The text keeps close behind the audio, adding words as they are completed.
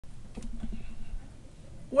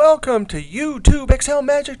Welcome to YouTube Excel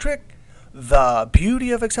Magic Trick, the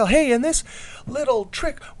beauty of Excel. Hey, in this little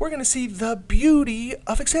trick, we're going to see the beauty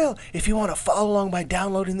of Excel. If you want to follow along by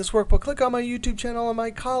downloading this workbook, click on my YouTube channel on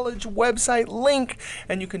my college website link,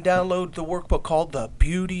 and you can download the workbook called The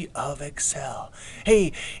Beauty of Excel.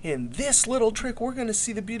 Hey, in this little trick, we're going to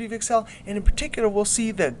see the beauty of Excel, and in particular, we'll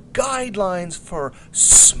see the guidelines for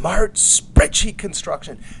smart spreadsheet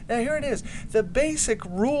construction. Now, here it is. The basic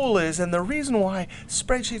rule is, and the reason why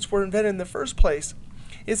spreadsheets were invented in the first place,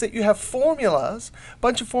 is that you have formulas, a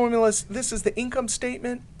bunch of formulas. This is the income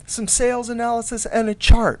statement, some sales analysis, and a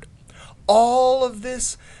chart. All of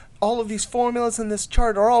these formulas in this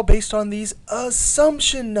chart are all based on these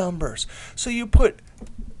assumption numbers. So you put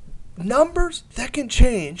numbers that can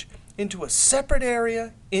change into a separate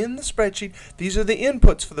area in the spreadsheet. These are the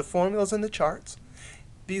inputs for the formulas and the charts.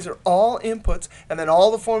 These are all inputs, and then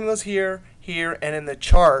all the formulas here, and in the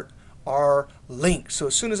chart are linked. So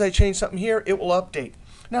as soon as I change something here, it will update.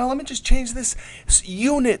 Now let me just change this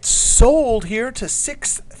unit sold here to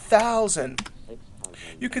 6,000.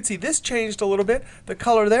 You can see this changed a little bit. The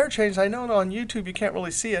color there changed. I know on YouTube you can't really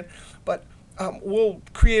see it, but we'll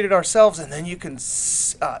create it ourselves, and then you can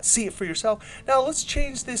see it for yourself. Now let's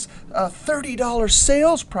change this $30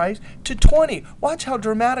 sales price to 20. Watch how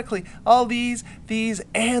dramatically all these,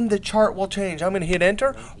 and the chart will change. I'm going to hit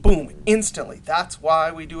enter. Boom, instantly. That's why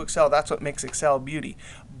we do Excel. That's what makes Excel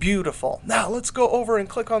beautiful. Now let's go over and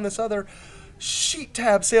click on this other sheet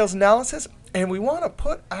tab, sales analysis, and we want to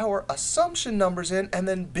put our assumption numbers in and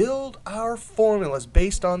then build our formulas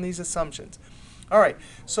based on these assumptions. All right,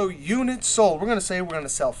 so units sold. We're going to say we're going to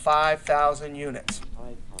sell 5,000 units.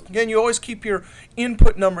 Again, you always keep your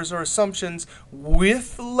input numbers or assumptions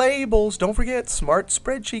with labels. Don't forget, smart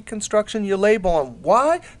spreadsheet construction, you label them.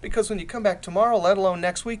 Why? Because when you come back tomorrow, let alone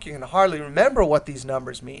next week, you can hardly remember what these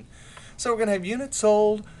numbers mean. So we're going to have units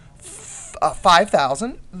sold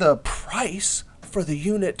 5,000. The price for the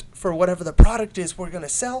unit for whatever the product is we're going to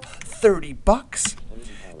sell, 30 bucks.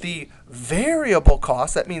 The variable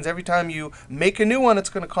cost, that means every time you make a new one, it's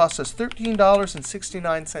going to cost us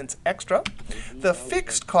 $13.69 extra. The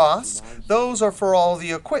fixed costs, those are for all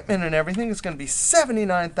the equipment and everything. It's going to be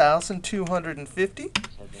 $79,250.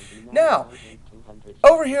 Now,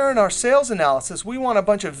 over here in our sales analysis, we want a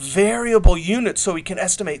bunch of variable units so we can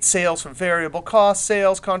estimate sales from variable cost,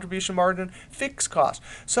 sales, contribution margin, fixed cost.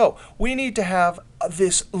 So we need to have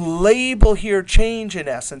this label here change in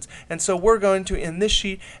essence. And so we're going to, in this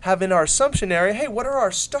sheet, have in our assumption area, hey, what are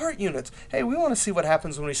our start units? Hey, we want to see what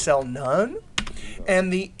happens when we sell none.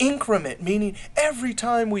 And the increment, meaning every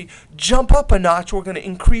time we jump up a notch, we're going to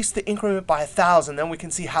increase the increment by 1,000. Then we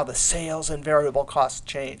can see how the sales and variable costs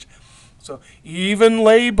change. So even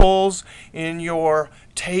labels in your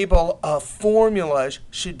table of formulas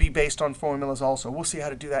should be based on formulas also. We'll see how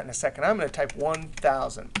to do that in a second. I'm going to type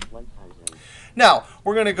 1,000. Now,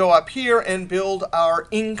 we're going to go up here and build our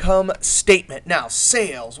income statement. Now,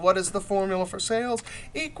 sales. What is the formula for sales?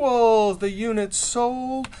 Equals the units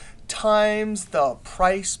sold times the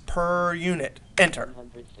price per unit. Enter.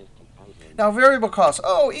 Now, variable costs.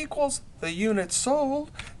 Oh, equals the units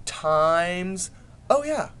sold times, oh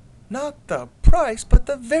yeah, not the price, but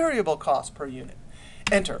the variable cost per unit.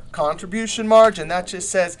 Enter. Contribution margin. That just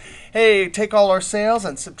says, hey, take all our sales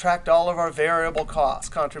and subtract all of our variable costs.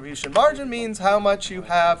 Contribution margin means how much you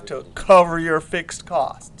have to cover your fixed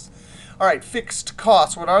costs. All right, fixed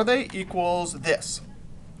costs, what are they? Equals this.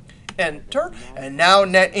 Enter. And now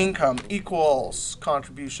net income equals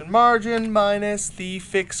contribution margin minus the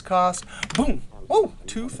fixed cost. Boom. Oh,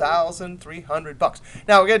 2,300 bucks.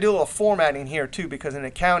 Now we got to do a little formatting here too, because in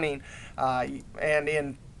accounting and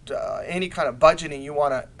in any kind of budgeting, you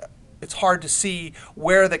want to. It's hard to see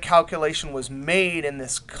where the calculation was made in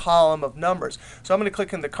this column of numbers. So I'm going to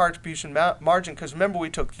click in the contribution margin because remember we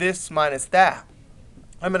took this minus that.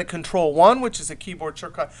 I'm going to Control 1, which is a keyboard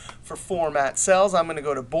shortcut for format cells. I'm going to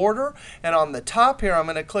go to border. And on the top here, I'm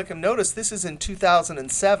going to click and notice this is in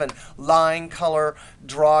 2007. Line, color,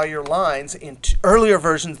 draw your lines. In earlier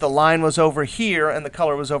versions, the line was over here, and the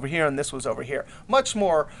color was over here, and this was over here. Much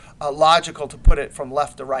more logical to put it from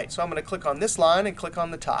left to right. So I'm going to click on this line and click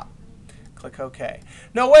on the top. Click OK.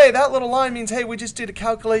 No way, that little line means, hey, we just did a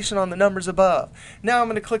calculation on the numbers above. Now I'm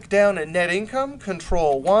going to click down at net income,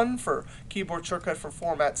 Control 1 for keyboard shortcut for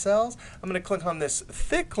format cells. I'm going to click on this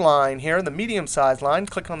thick line here, the medium-sized line,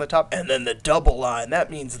 click on the top, and then the double line. That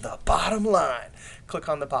means the bottom line. Click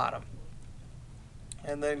on the bottom.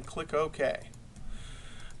 And then click OK.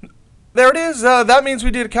 There it is. That means we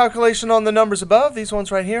did a calculation on the numbers above, these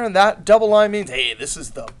ones right here, and that double line means, hey, this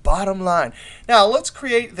is the bottom line. Now let's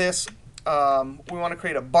create this we want to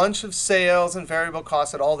create a bunch of sales and variable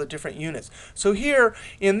costs at all the different units. So here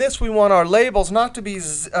in this, we want our labels not to be,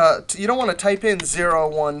 you don't want to type in 0,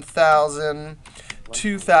 1,000,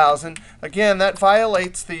 2,000. Again, that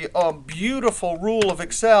violates the beautiful rule of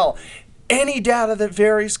Excel. Any data that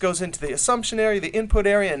varies goes into the assumption area, the input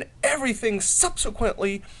area, and everything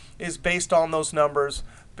subsequently is based on those numbers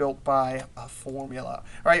built by a formula.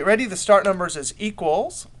 All right, ready? The start numbers is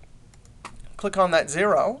equals. Click on that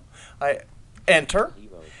 0. I enter.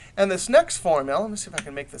 And this next formula, let me see if I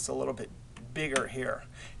can make this a little bit bigger here.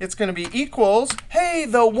 It's going to be equals, hey,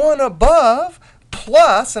 the one above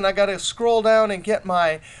plus, and I got to scroll down and get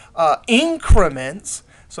my increments.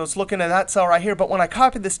 So it's looking at that cell right here. But when I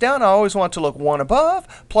copy this down, I always want to look one above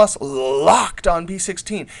plus locked on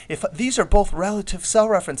B16. If these are both relative cell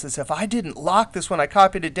references, if I didn't lock this when I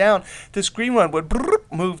copied it down, this green one would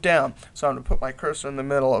move down. So I'm going to put my cursor in the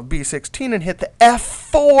middle of B16 and hit the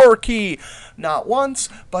F4 key. Not once,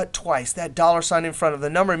 but twice. That $ in front of the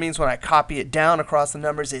number means when I copy it down across the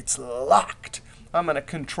numbers, it's locked. I'm going to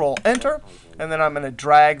Control Enter, and then I'm going to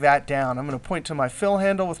drag that down. I'm going to point to my fill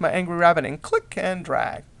handle with my angry rabbit and click and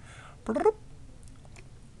drag.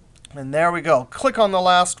 And there we go. Click on the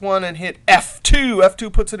last one and hit F2.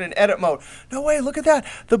 F2 puts it in edit mode. No way, look at that.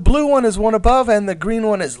 The blue one is one above, and the green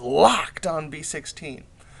one is locked on B16.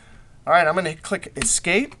 All right, I'm going to click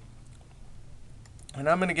Escape, and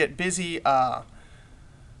I'm going to get busy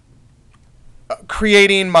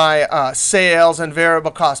creating my sales and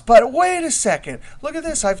variable costs. But wait a second. Look at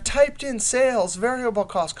this. I've typed in sales, variable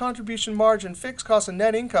cost, contribution margin, fixed costs, and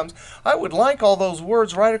net incomes. I would like all those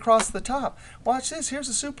words right across the top. Watch this. Here's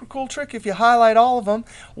a super cool trick. If you highlight all of them,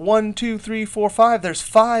 1, 2, 3, 4, 5, there's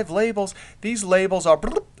 5 labels. These labels are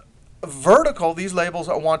vertical. These labels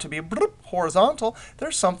want to be horizontal.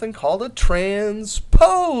 There's something called a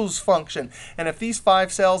transpose function. And if these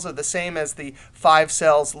 5 cells are the same as the 5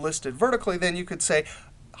 cells listed vertically, then you could say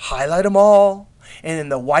highlight them all. And in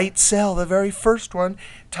the white cell, the very first one,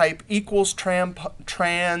 type equals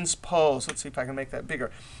transpose. Let's see if I can make that bigger.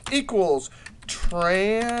 Equals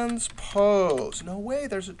transpose. No way,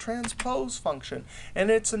 there's a transpose function. And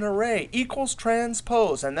it's an array. Equals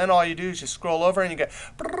transpose. And then all you do is you scroll over and you get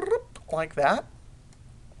like that.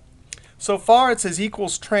 So far, it says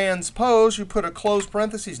equals transpose. You put a closed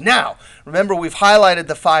parentheses. Now, remember, we've highlighted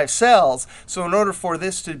the 5 cells. So in order for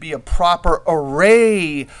this to be a proper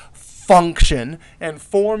array function and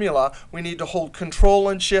formula, we need to hold Control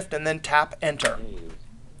and Shift and then tap Enter.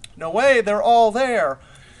 No way, they're all there.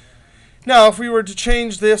 Now, if we were to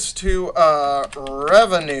change this to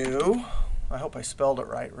revenue, I hope I spelled it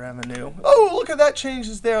right, revenue. Oh, look at that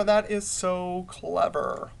changes there. That is so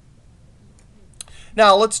clever.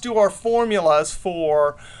 Now, let's do our formulas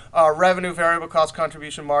for revenue, variable cost,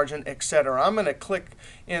 contribution margin, etc. I'm going to click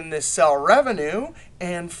in this cell revenue.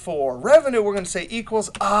 And for revenue, we're going to say equals,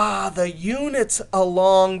 the units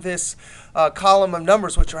along this column of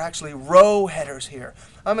numbers, which are actually row headers here.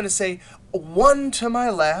 I'm going to say 1 to my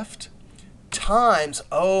left times,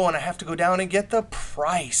 and I have to go down and get the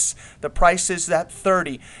price. The price is that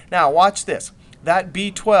 30. Now, watch this. That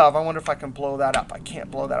B12, I wonder if I can blow that up. I can't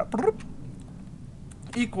blow that up.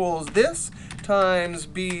 Equals this times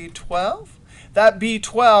B12. That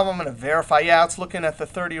B12, I'm going to verify. Yeah, it's looking at the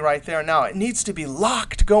 30 right there. Now, it needs to be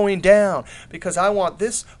locked going down because I want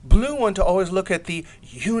this blue one to always look at the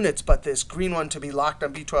units, but this green one to be locked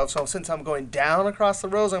on B12. So since I'm going down across the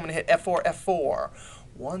rows, I'm going to hit F4, F4.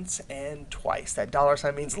 Once and twice. That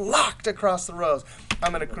 $ means locked across the rows.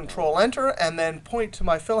 I'm going to Control Enter and then point to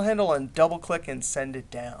my fill handle and double click and send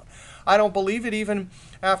it down. I don't believe it even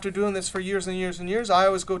after doing this for years and years and years. I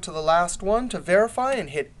always go to the last one to verify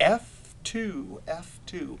and hit F2,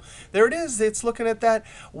 F2. There it is. It's looking at that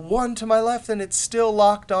 1 to my left and it's still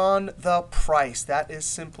locked on the price. That is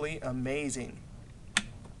simply amazing.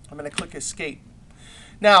 I'm going to click Escape.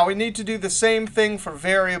 Now, we need to do the same thing for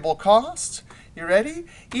variable costs. You ready?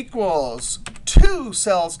 Equals 2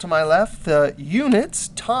 cells to my left, the units,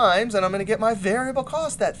 times, and I'm going to get my variable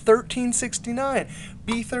cost, that $13.69,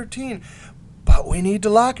 B13. But we need to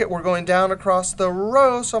lock it. We're going down across the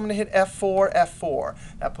row, so I'm going to hit F4, F4.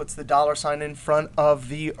 That puts the $ in front of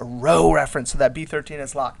the row reference, so that B13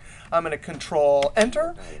 is locked. I'm going to Control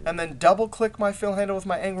Enter, and then double click my fill handle with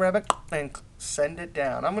my angry rabbit and send it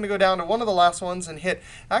down. I'm going to go down to one of the last ones and hit,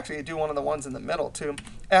 actually do one of the ones in the middle too,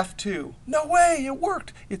 F2. No way, it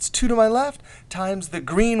worked. It's 2 to my left times the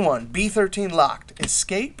green one, B13 locked.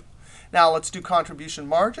 Escape. Now let's do contribution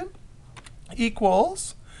margin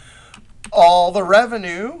equals all the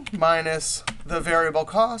revenue minus the variable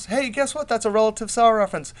cost. Hey, guess what? That's a relative cell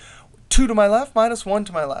reference. 2 to my left minus 1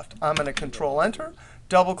 to my left. I'm going to Control Enter,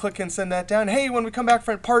 double click and send that down. Hey, when we come back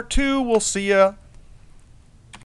for part 2, we'll see you